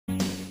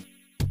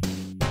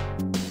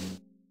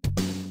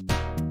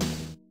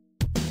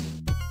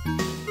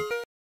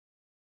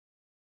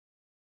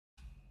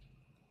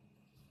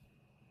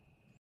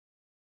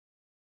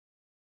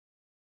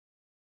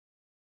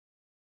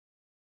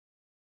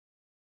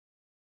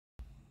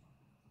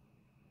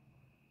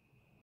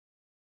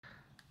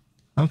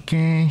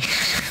Okay.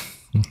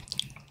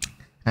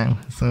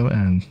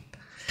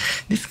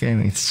 This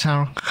game is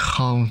Sherlock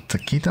Holmes, The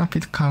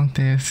Kidnapping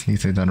Countess.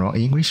 This is an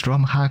English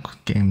ROM hack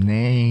game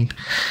name,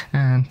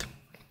 and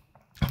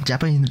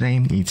Japanese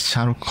name is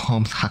Sherlock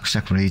Holmes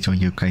Hakushaku Region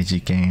Yukai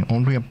Jiken.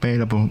 Only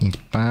available in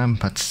Japan,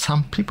 but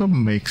some people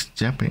make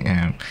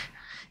Japanese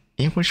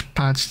English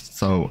patch,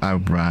 so I'll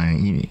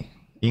run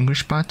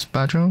English patch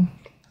version.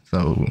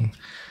 So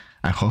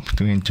I hope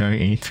to enjoy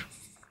it.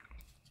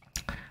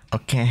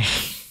 Okay.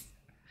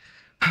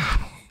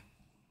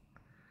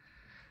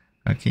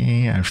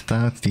 Okay, I'll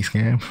start this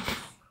game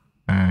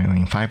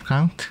in 5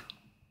 count.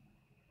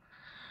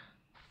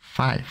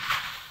 5,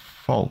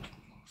 4,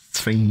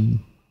 3,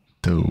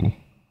 2,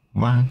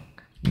 1,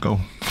 go.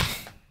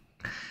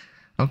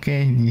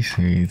 Okay, this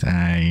is,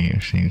 I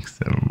think,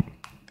 so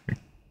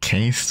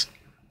case.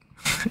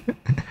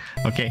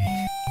 Okay.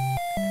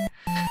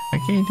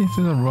 Okay, this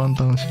is a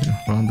London is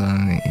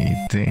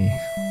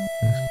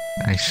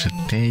I should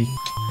take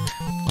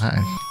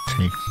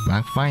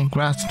magnifying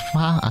glass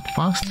at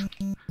first.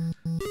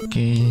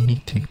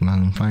 Okay, take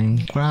magnifying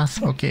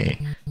glass. Okay,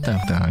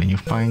 after you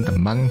find the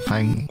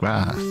magnifying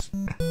glass.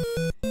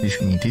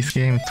 In this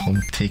game,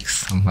 Tom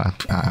takes some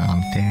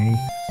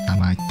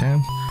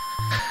item.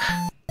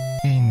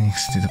 Okay,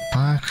 next to the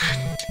park.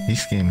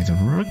 This game is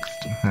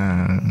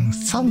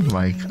sounds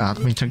like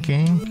adventure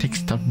game,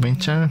 text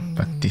adventure,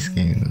 but this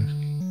game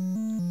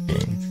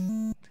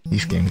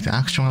is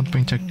action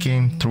adventure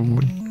game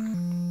truly.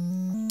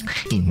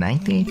 In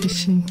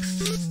 1986,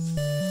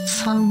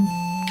 some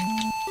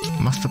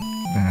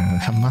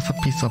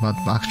masterpiece of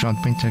action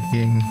adventure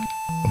game.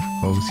 Of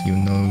course, you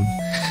know.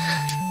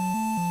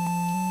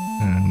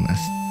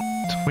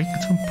 For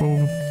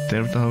example,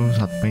 Zelda's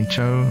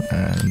Adventure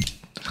and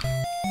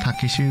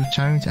Takeshi's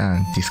Challenge,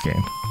 and this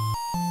game.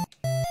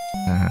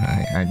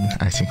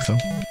 I think so.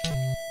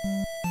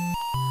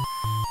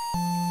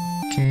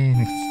 Okay,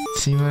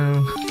 next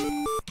Zero.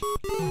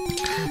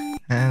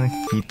 And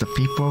feed the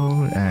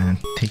people and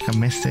take a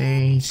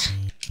message.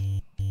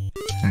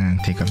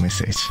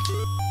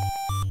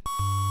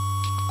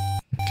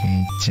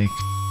 Okay, check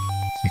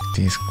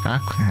this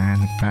crack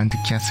and plan to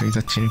cancel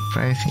the chill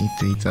price.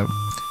 It is a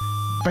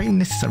very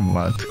necessary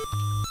word.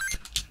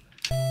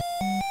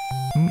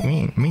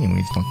 Meaning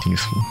is not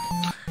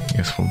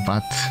useful,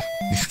 but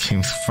this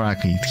game's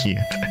flag is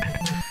here.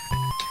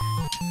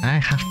 I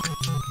have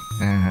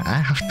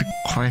to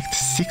collect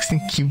 16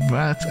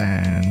 keywords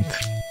and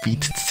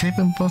beat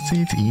 7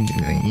 bosses in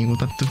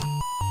order to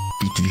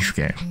beat this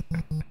game.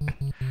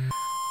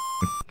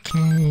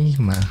 Okay,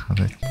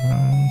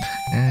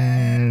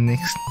 and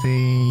next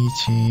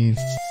stage is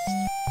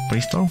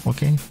Bristol.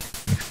 Okay,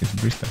 next is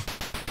Bristol.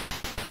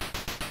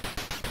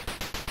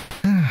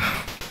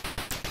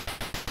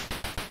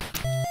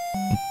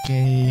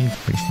 Okay,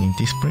 place in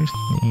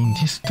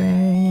this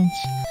stage,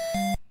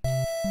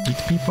 beat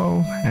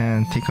people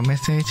and take a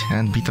message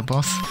and beat the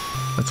boss.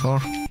 That's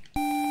all.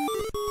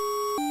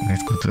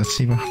 Let's go to the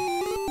Shiba.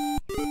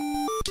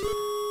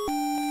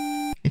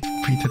 It's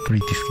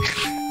pretty this game.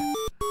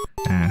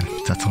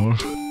 That's all.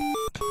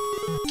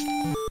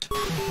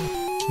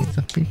 It's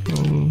the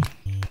people.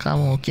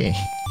 Come on, okay.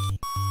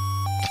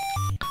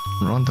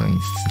 London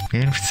is a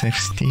very safe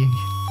city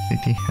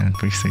and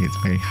Bristol is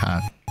very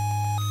hard.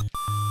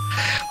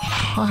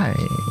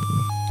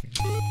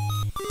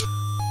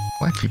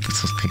 Why people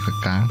just take a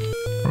gun,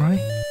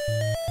 right?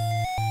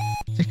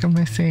 Take a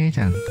message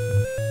and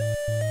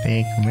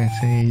take a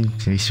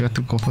message. Be sure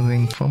to go for the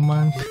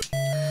informant.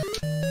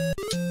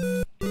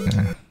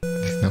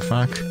 This is the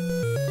fuck.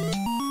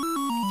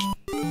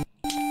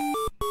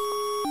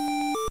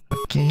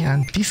 Okay,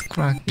 and this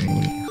crack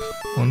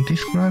on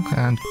this crack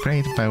and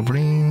play the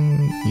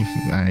violin if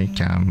I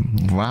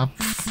can warp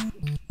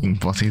in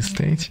boss's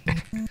stage.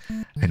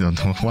 I don't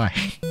know why.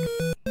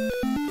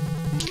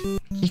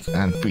 Kick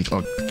and beat.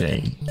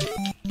 Okay.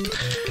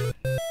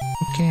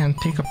 Okay, and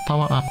take a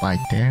power up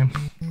item.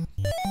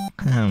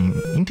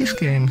 In this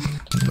game,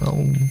 no,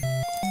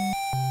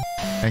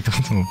 I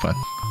don't know, but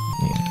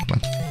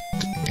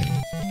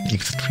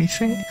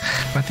extreme,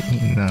 but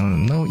in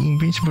no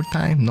invincible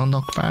time, no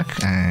knockback,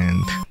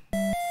 and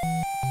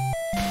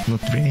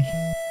not really.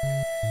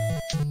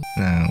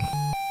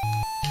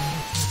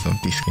 So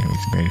this game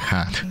is very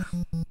hard,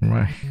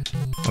 right?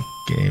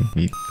 Okay,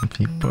 beat the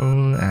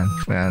people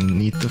and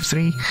need to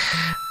 3,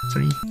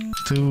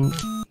 2.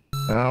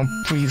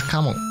 Please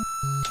come on.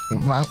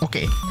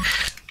 Okay.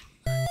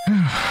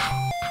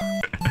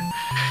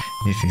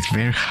 This is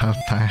very hard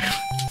time.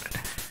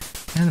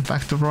 And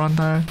back to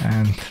Ronda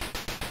and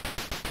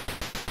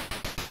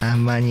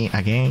money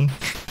again.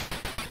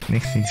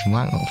 Next is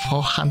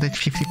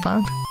 450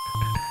 pounds.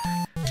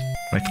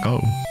 Let's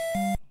go.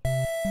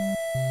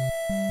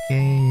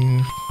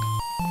 Okay.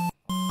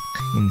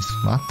 In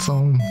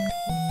Watson,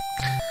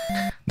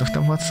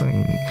 Dr.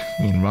 Watson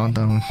in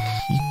London,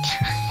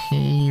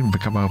 he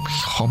recovered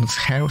Holmes'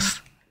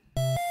 health.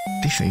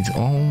 This is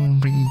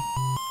only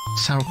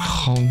Sherlock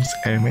Holmes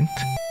element.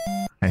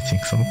 I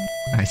think so.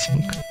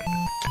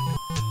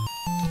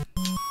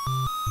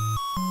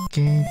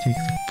 Okay,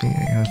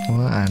 take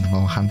more and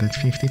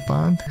 150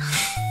 pound.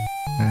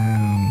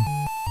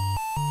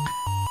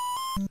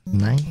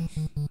 9.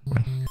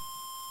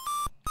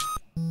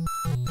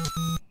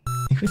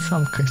 If it's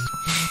some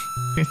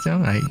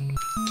question, I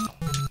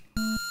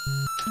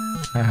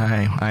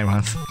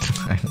once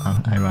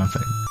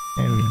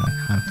maybe I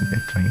have to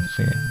get train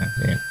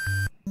there.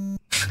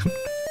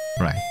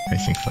 Right, I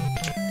think so.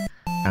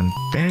 And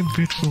very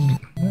beautiful.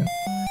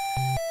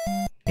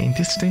 In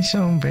this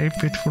station, very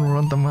beautiful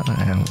random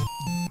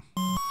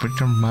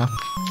pretty map,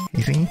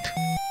 isn't it?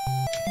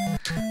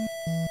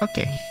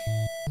 Okay.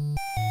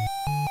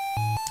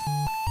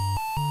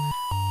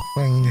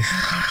 Going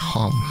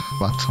home,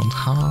 Watson's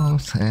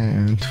house,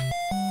 and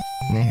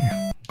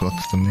go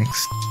to the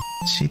next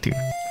city.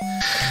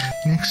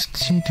 Next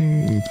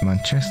city is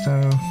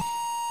Manchester.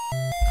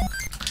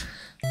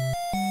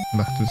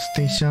 Back to the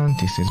station.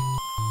 This is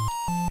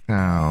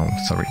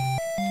sorry.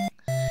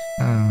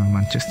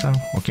 Manchester.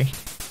 Okay.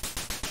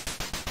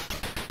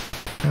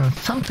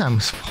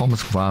 Sometimes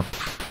Holmes warp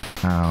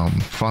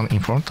in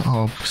front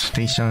of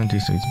station.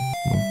 This is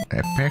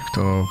effect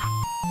of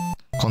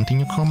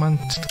continue command.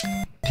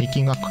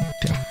 Taking a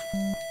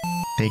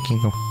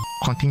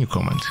continue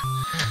command.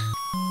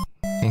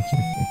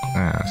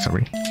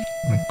 Sorry.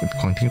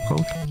 Continue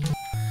code.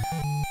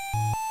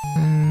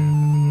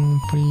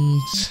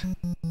 Please.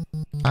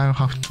 I'll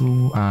have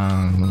to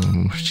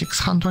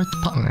 600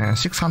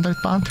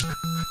 pound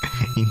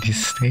in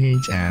this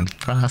stage and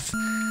plus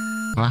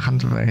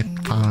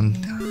 100 pound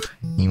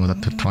in order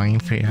to train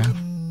fair.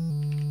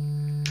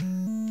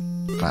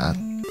 But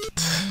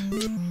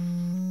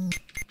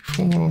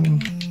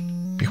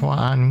before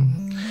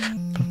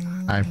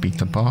I beat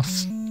the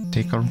boss,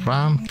 take a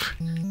ramp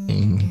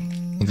in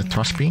the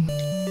trash bin.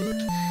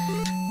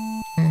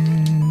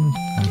 And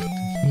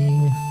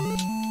here,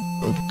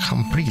 oh,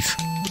 come please.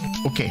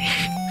 Okay.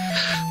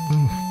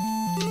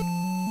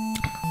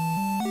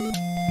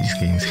 This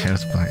game is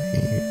helped by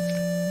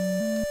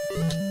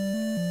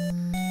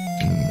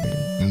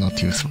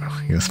not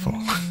useful.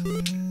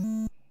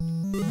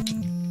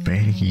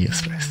 Very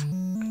useless.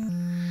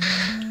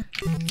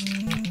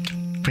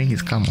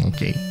 Please come,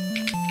 okay.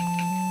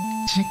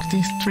 Check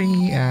this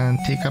tree and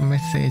take a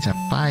message, a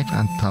pipe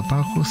and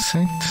tobacco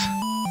scent.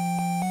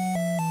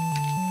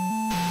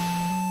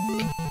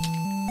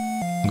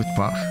 Good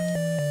path.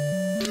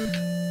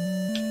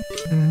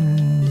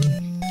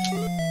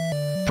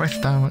 Press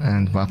down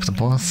and warp the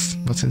boss.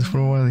 What's it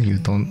for? You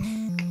don't.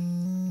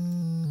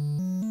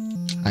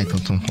 I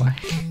don't know why.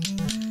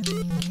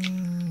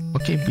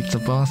 Okay, beat the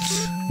boss.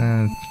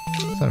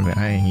 Sorry,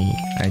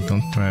 I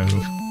don't know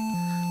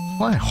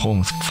why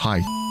Holmes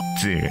fight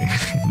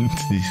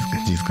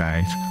these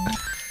guys.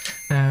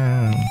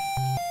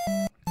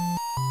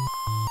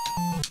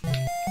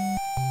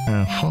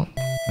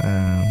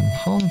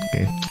 Holmes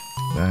gets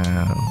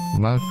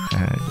work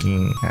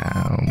in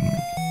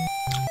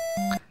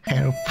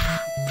help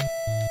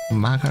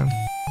Margaret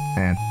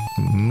and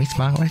Miss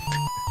Margaret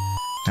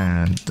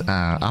and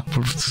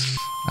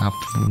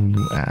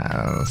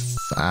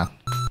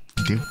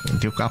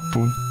Duke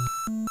Apple's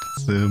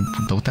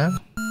daughter,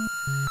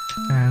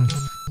 and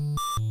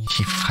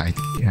he fight.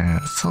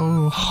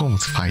 So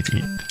Holmes fight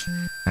it.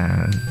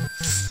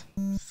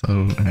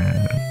 So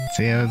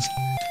their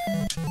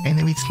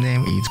enemy's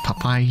name is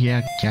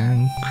Papaya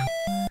Gang.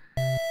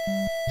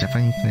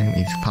 Japanese name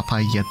is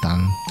Papaya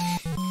Dan.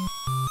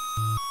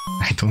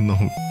 I don't know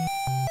who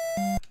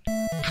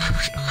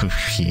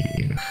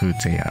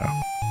they are.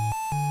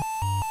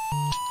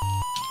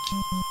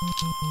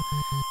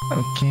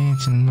 Okay,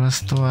 general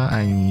store.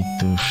 I need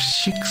to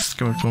 6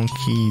 skeleton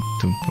key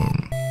to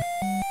burn.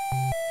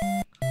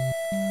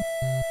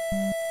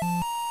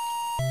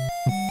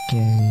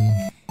 Okay.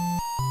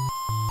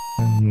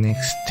 And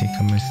next, take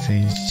a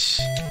message.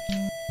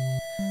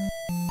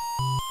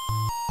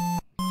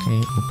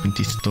 Okay, open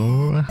this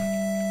door.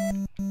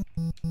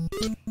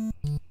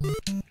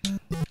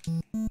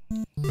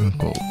 And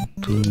go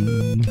to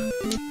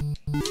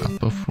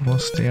upper floor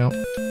there.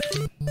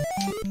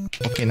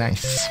 Okay,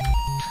 nice.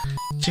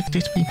 Check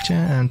this picture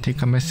and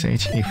take a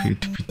message. If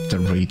it fits the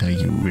radar,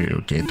 you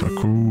will get a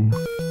clue.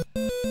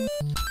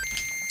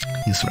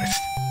 Useless.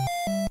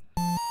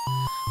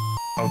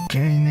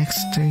 Okay, next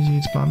stage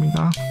is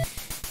Birmingham.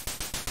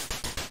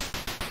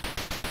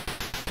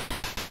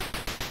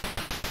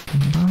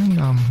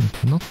 Birmingham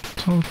is not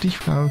so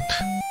difficult.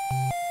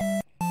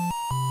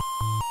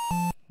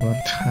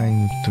 But I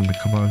need to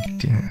recover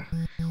the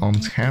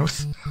Holmes'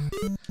 house.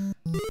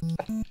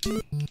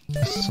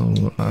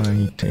 So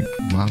I take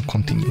one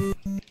continue.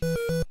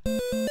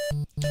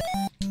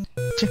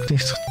 Check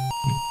this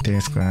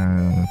desk,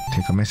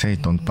 take a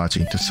message, don't budge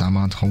into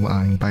someone who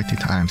are invited,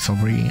 I'm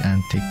sorry,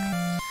 and take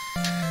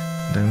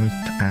the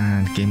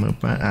and game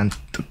over and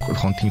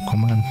continue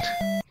command.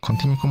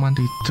 Continue command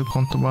is to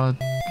control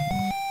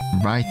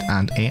right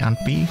and A and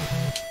B.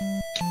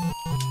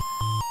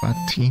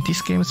 But in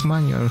this game's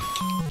manual,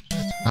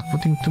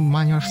 according to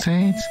manual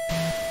says,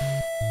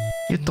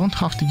 you don't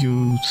have to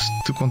use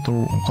to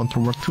control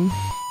 2.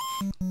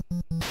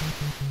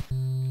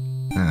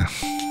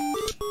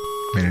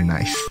 very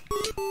nice.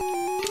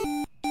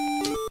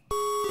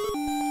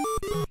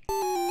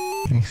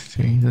 Next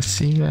to the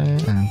receiver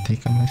and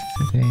take a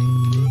message.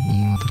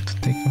 In order to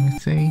take a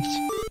message,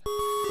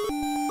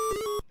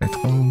 let's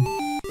go.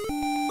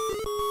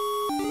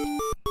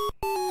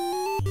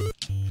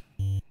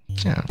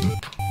 Jump.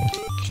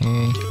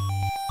 Okay.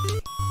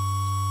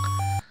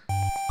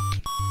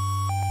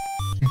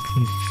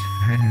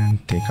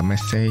 And take a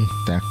message.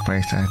 That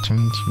place I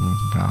change.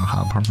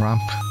 Have a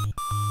ramp.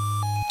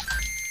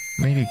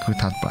 Maybe good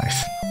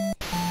advice.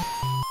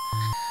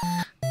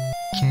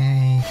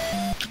 Okay.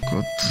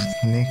 Go to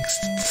the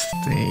next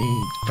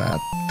stage,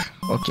 but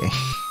okay.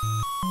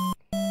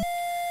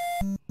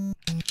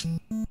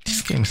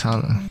 This game's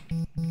hard.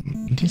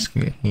 In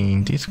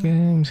this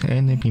game,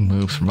 enemy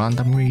moves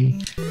randomly.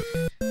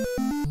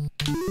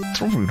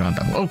 Totally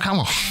random. Oh, come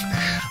on!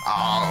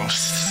 Oh.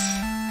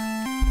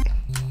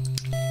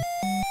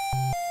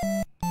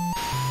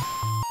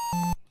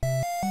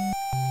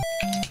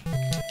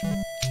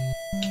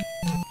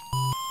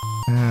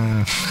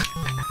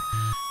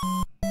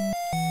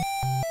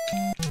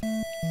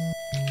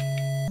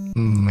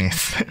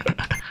 Mess.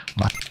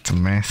 What a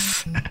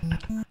mess.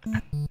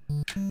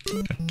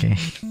 Okay.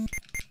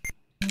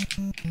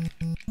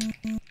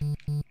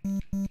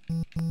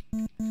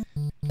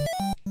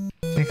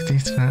 Take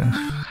this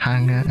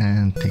hanger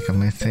and take a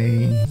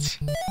message.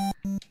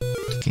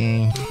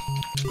 Okay.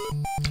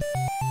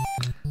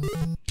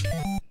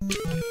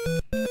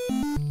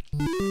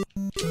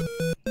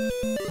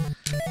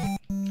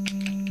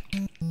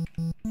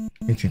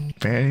 It's a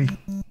very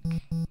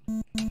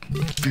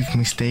big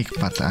mistake,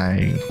 but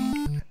I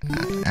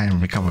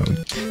recover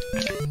it.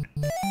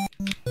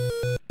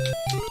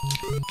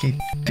 Okay,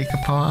 take a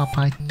power up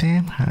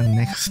item and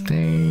next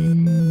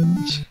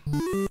stage.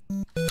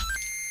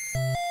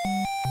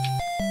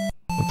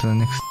 Go to the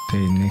next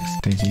stage. Next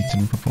stage is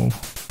movable.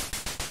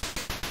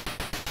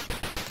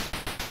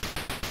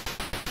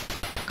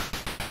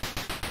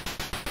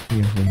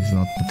 Usually it's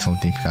not so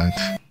difficult.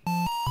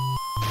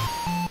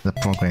 The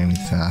program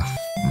is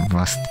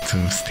last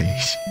 2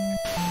 stage.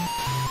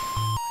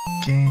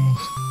 Okay.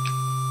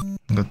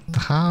 Go to the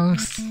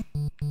house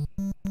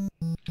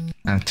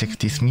and check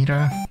this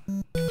mirror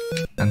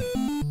and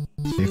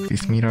check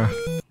this mirror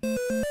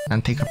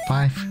and take a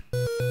pipe.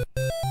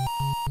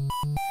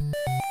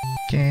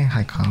 Okay,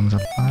 I come the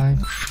pipe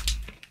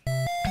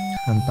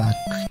and back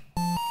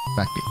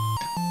it.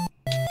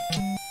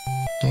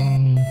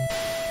 Okay.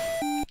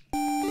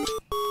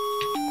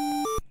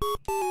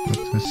 Go to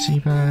the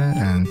receiver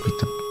and beat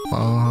the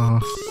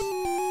boss.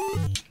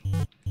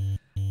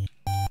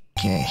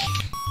 Okay.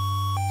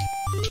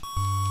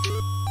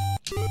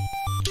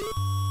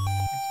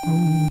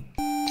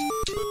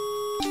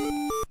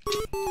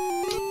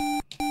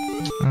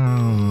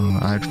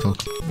 I'll talk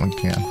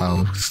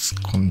about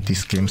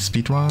this game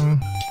speedrun.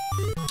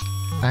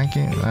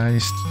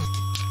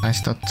 I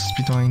started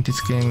speedrunning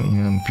this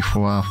game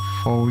before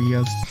 4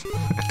 years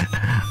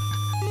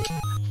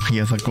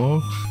years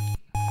ago.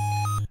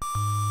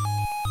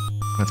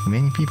 But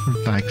many people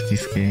like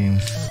this game,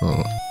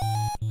 so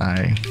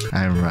I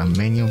run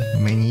many of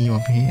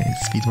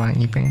speedrun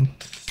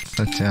events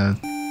such as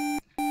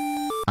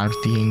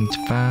RT in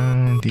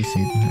Japan. This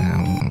is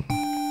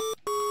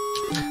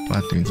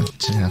what is the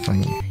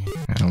Japanese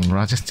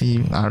largest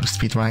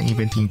speedrun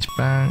event in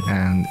Japan,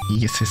 and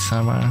ESS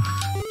Summer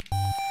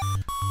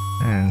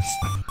and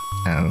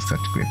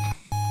such good.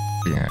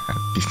 Yeah,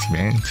 this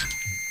event.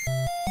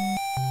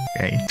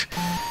 Great.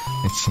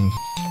 It's in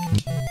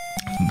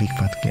big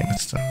part game,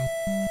 so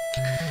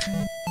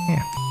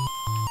yeah.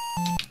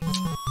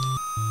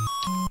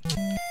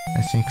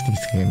 I think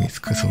this game is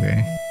good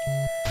way.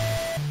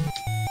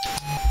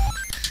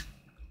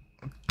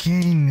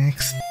 Okay,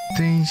 next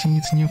stage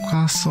is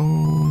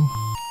Newcastle.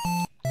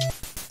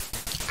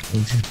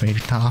 This is very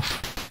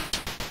tough.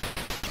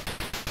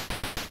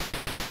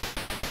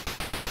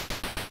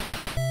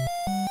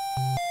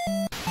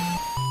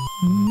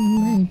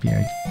 Maybe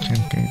I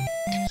can get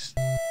this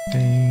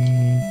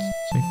stage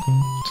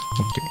second.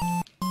 Okay.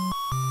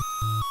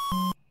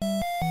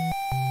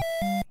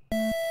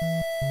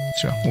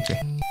 Sure, okay.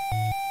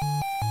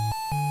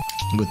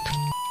 Good.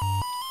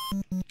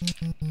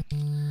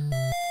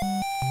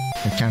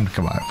 I can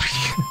recover.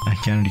 I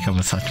can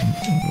recover such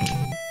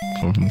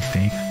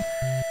mistake.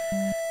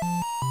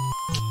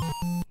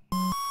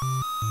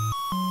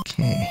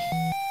 Okay.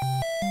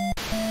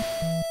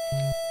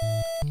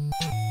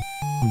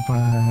 But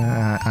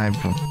I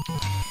will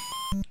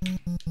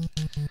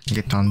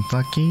get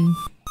unlucky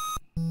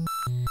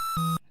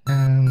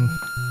and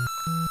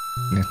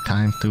get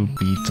time to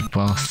beat the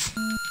boss.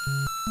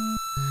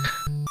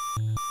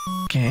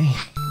 Okay,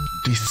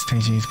 this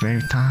stage is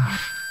very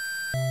tough.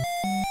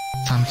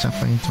 Some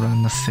Japanese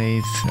runners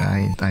say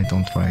I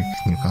don't like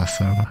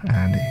Newcastle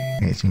and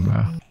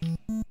Edinburgh.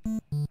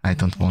 I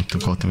don't want to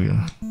go to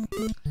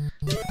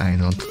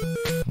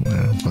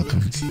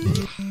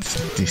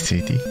this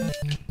city.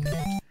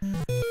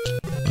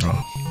 Bro.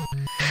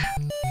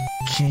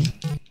 Okay.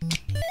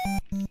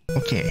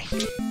 Okay.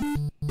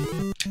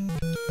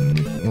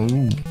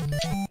 Oh.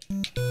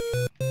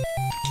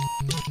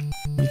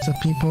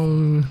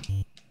 people,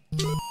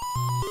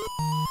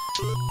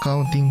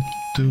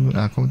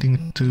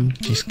 according to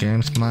this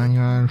game's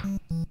manual,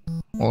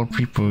 all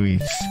people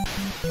is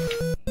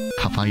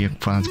Papaya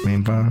Clan's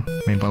member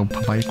of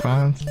Papaya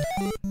Clan.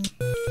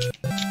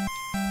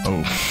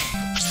 Oh,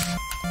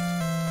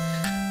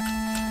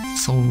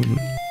 so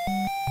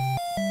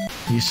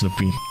you should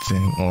beat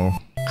them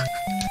all.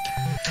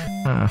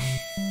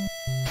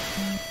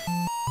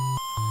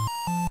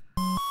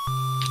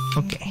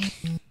 Okay,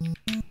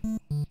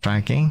 try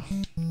again.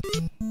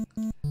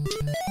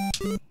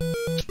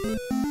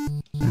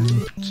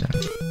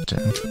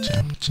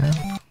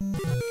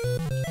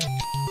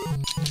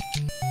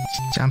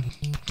 Jump.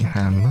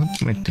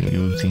 Movement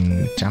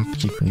using jump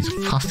kick is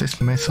the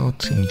fastest method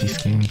in this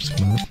game's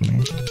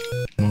movement.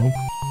 Move.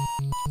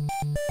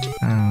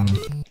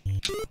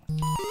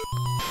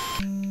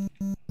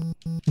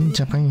 In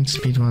Japanese,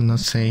 speedrunners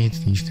say it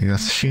is a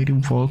shady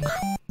walk.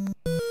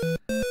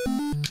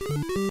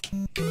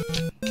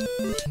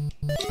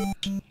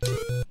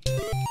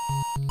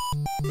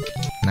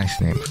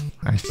 Nice name.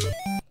 Nice.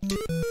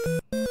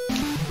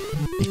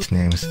 Its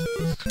name's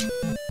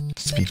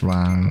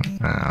speedrun.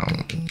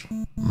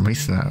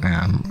 Listener,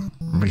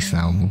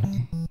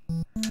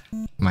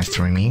 my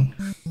streaming.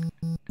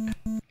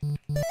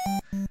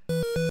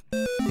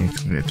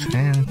 It's good.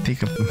 And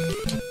take a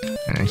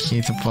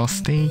here's the boss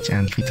stage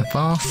and beat the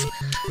boss.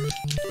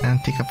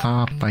 And take a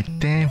power up by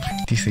them.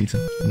 This is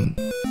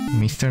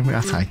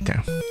mysterious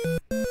item.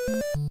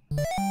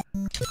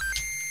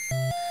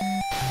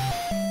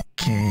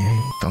 Okay,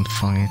 don't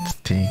forget to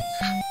take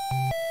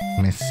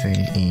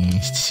message in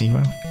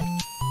Shichiwa.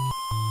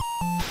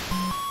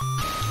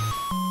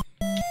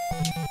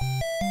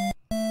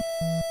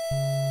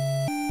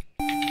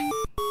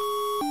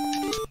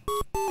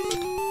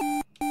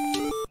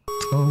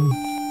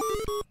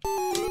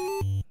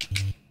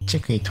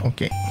 Check it,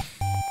 okay.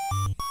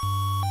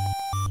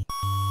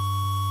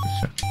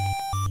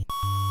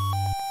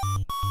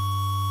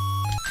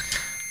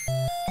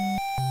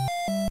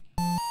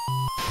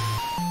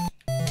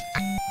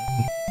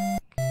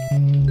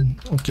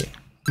 Okay.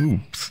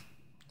 Oops.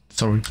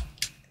 Sorry.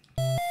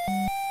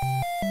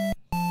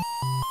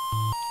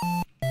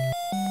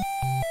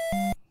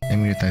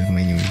 Emulated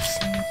menus.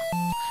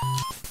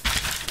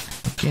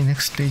 Okay,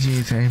 next stage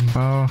is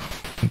Ember.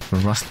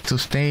 Last two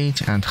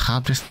stage and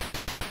harvest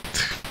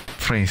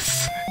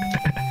phrase.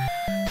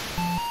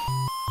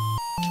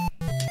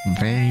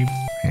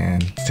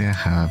 And they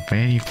have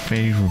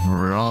very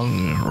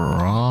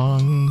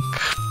wrong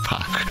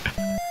pack.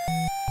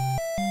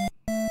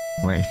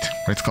 Wait,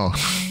 let's go.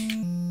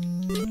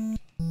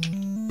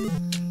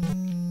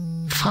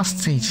 First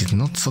stage is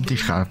not so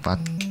difficult, but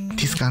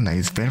this gun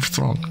is very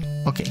strong.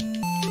 Okay.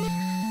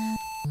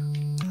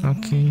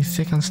 Okay,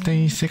 second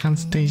stage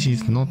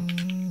is not.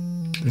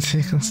 The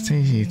second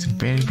stage is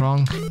very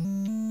long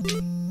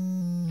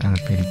and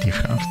very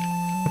difficult.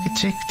 Okay,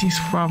 check this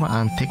flower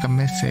and take a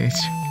message.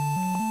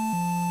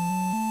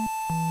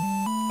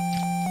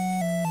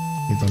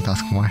 You don't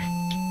ask why.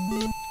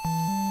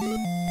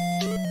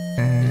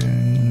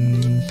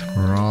 And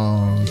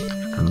wrong,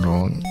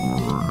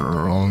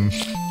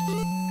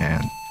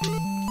 and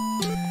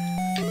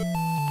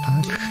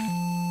back.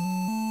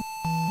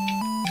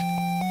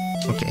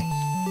 Okay.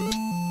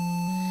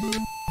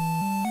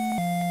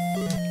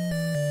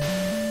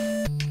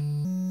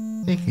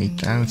 Take it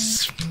and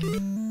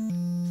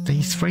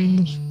stay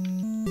free.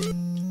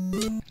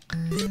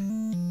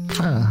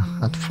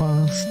 At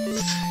first,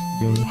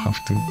 you have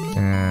to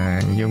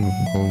you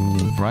go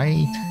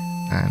right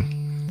and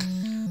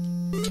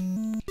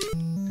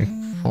take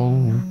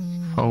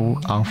 4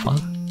 alpha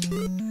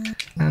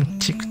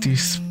and check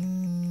this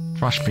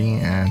flash beam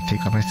and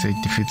take a message.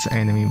 Defeat the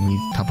enemy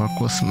with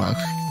tobacco smoke.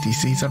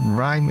 This is a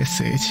right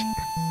message.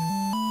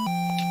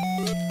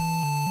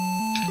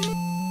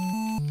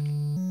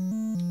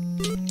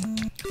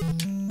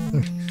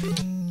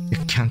 You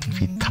can't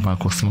beat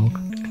tobacco smoke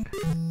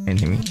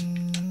enemy.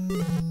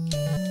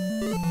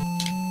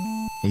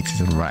 It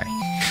is right.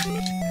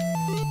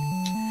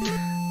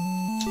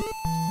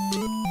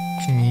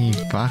 Okay,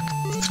 back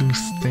to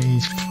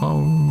stage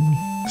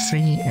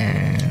 3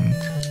 and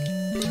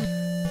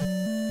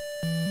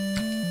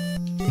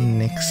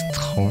next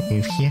hole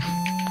is here.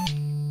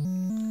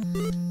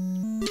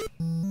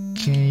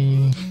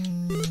 Okay,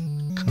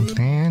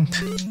 content,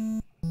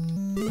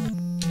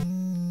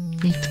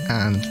 feet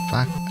and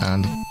back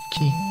and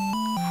key.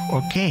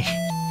 Okay,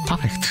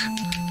 perfect.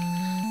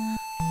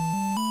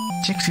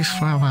 Check this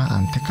flower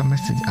and take a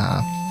message.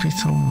 A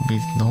pistol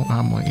with no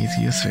ammo is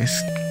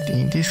useless.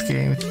 In this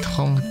game,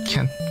 Holmes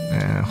can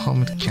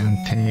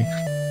take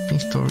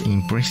pistol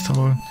in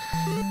Bristol,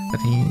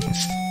 but in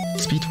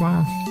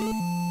speedrun,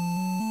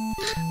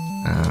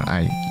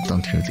 I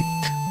don't use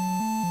it.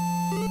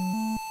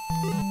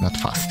 Not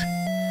fast.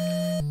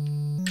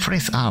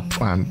 Press up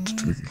and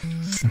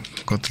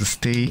go to the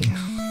stage,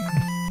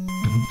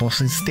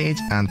 boss's stage,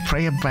 and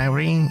play a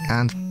violin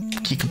and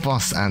kick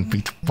boss and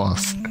beat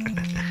boss.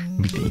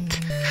 Beat it.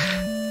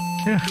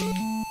 Yeah.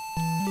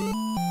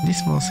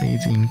 This boss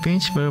is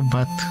invincible,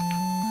 but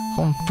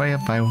Home player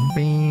by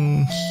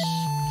win.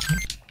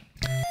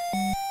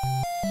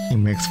 He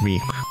makes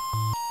weak.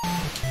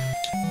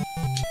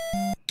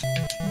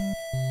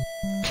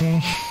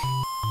 Okay.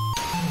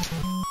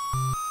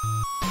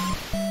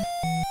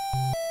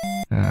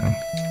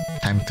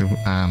 Time to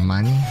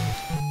money.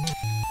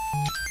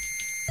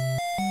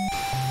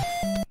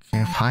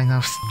 Okay,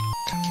 final.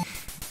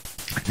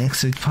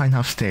 Next week,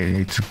 final stage.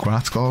 It's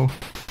Glasgow.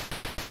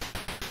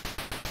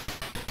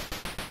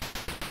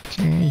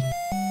 Okay.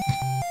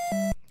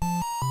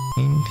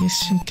 In this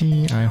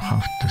city, I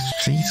have the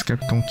 3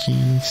 skeleton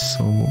keys,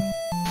 so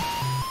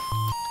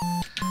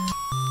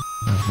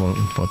I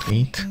vote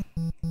 8.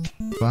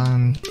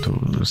 1,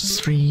 2,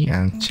 3,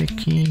 and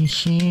check it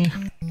here.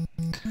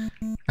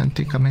 And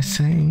take a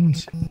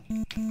message.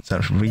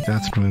 The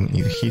wizard's room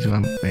is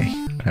hidden away.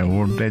 I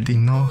already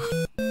know.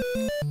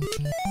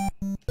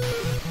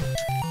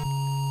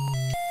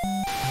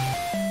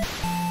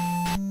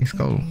 Let's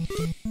go.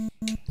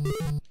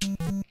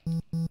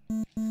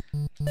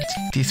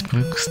 This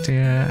book's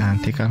there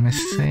and take a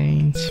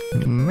message.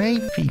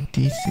 Maybe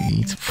this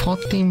is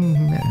 14,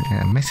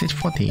 message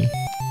 40.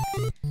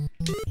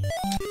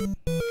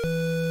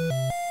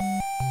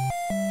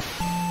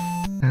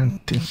 And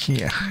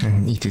here,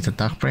 it is a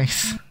dark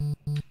place.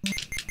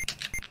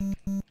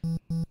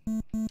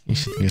 You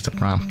should use the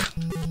ramp.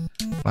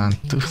 1,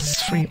 2,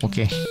 3,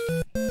 okay.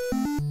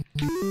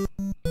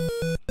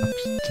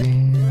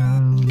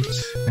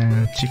 Upstairs,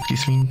 and check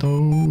this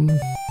window.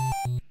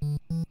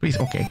 Please,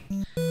 okay.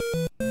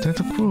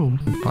 That's cool,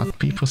 what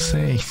people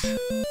say.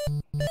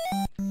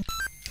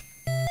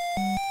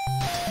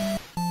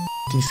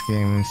 This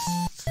game is...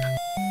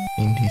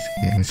 In this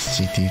game,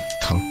 city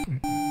talking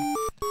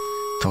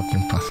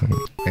person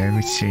is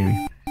very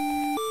serious.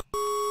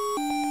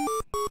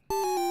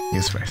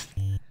 Useless.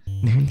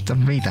 Need the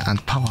radar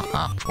and power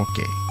up,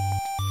 okay.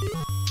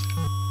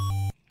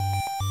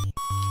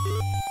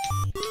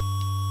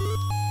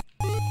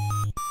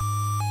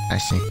 I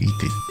think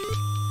it is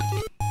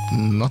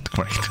not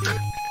correct.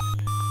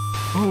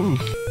 Oh!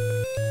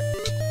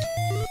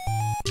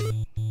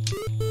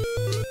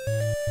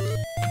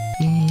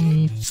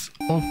 It's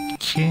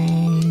okay.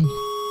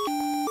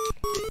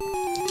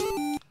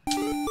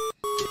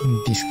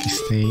 This can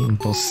stay in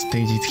both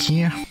stages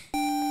here.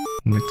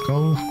 Let's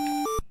go. 1,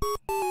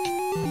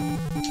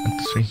 2,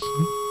 3 hit.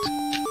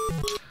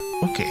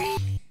 Okay.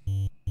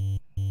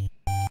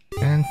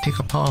 And take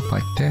a power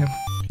by tab.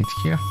 It's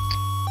here.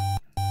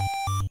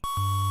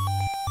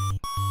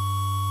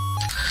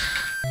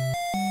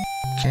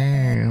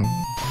 Okay.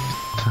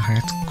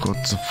 Let's go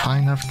to the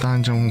final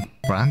dungeon,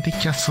 Brandy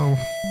Castle.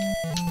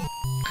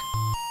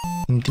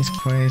 In this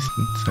place,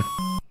 the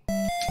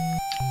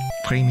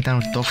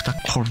criminal Dr.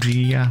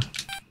 Cordelia.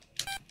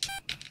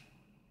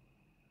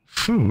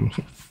 Who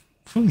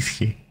is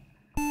he?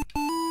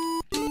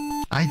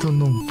 I don't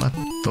know but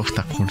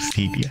Dr.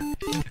 Cordelia.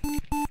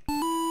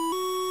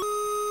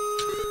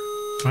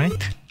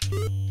 Right?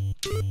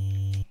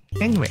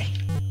 Anyway,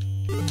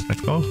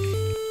 let's go.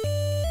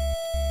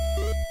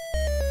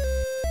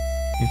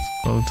 Let's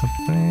go to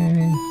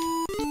play.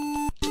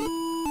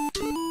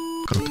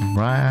 Go to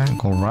right,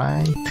 go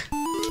right.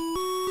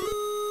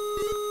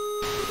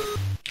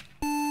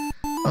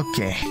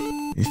 Okay,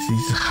 this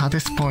is the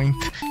hardest point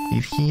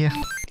is here.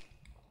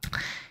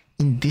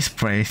 In this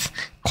place,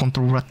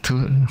 controller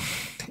 2,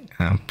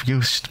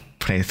 you should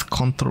press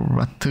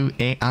controller 2,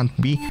 A and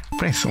B,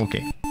 press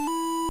OK.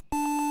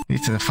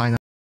 This is the final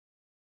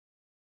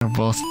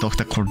boss,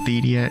 Dr.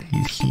 Cordelia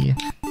is here.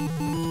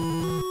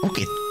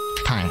 Okay,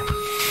 time.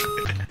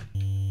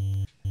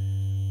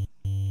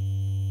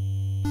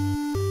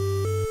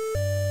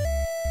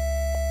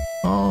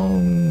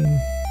 Oh,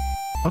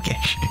 okay.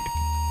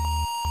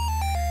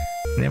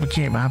 Never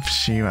give up,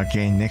 see you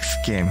again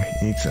next game.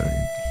 It's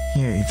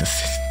here is a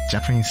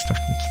Japanese stuff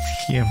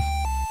here.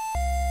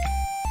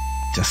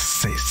 Just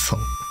say so.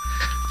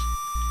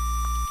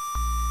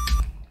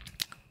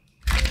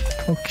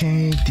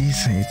 Okay,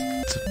 this is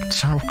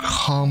Sherlock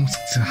Holmes,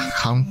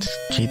 Countess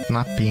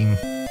Kidnapping.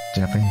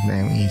 Japanese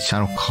name is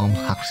Sherlock Holmes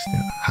伯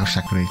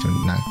爵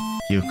令な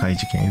誘拐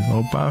事件 is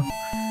over.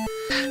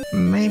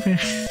 Maybe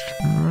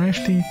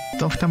left it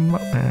Dr.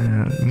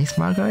 Miss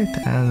Margaret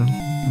and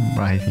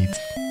write it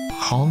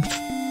Holmes,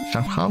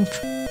 Sherlock Holmes.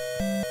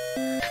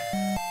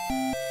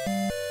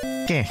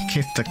 Okay,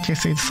 the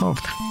case is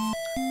solved.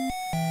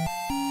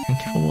 Thank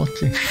you for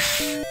watching.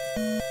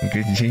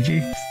 Good GG,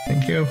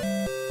 thank you.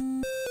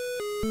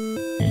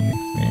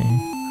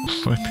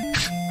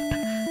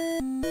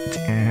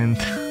 And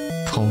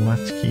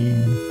Tomatsky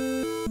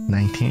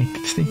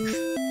 1986.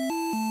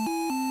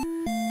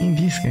 In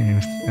this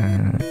game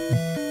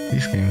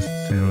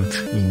sold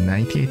in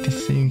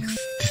 1986,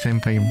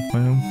 December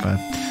 1, but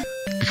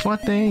before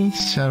that,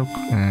 Sherlock,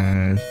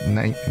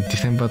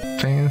 December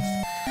 10th,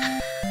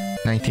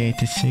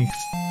 1986,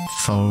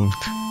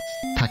 solved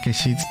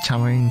Takeshi's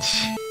Challenge.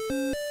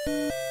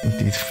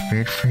 It is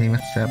very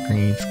famous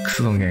Japanese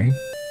Kuso game,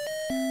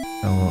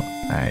 so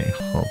I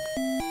hope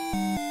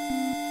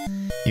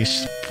you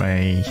should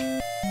play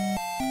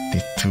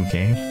these two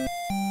games.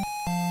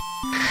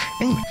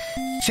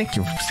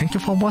 thank you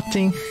for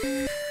watching,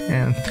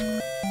 and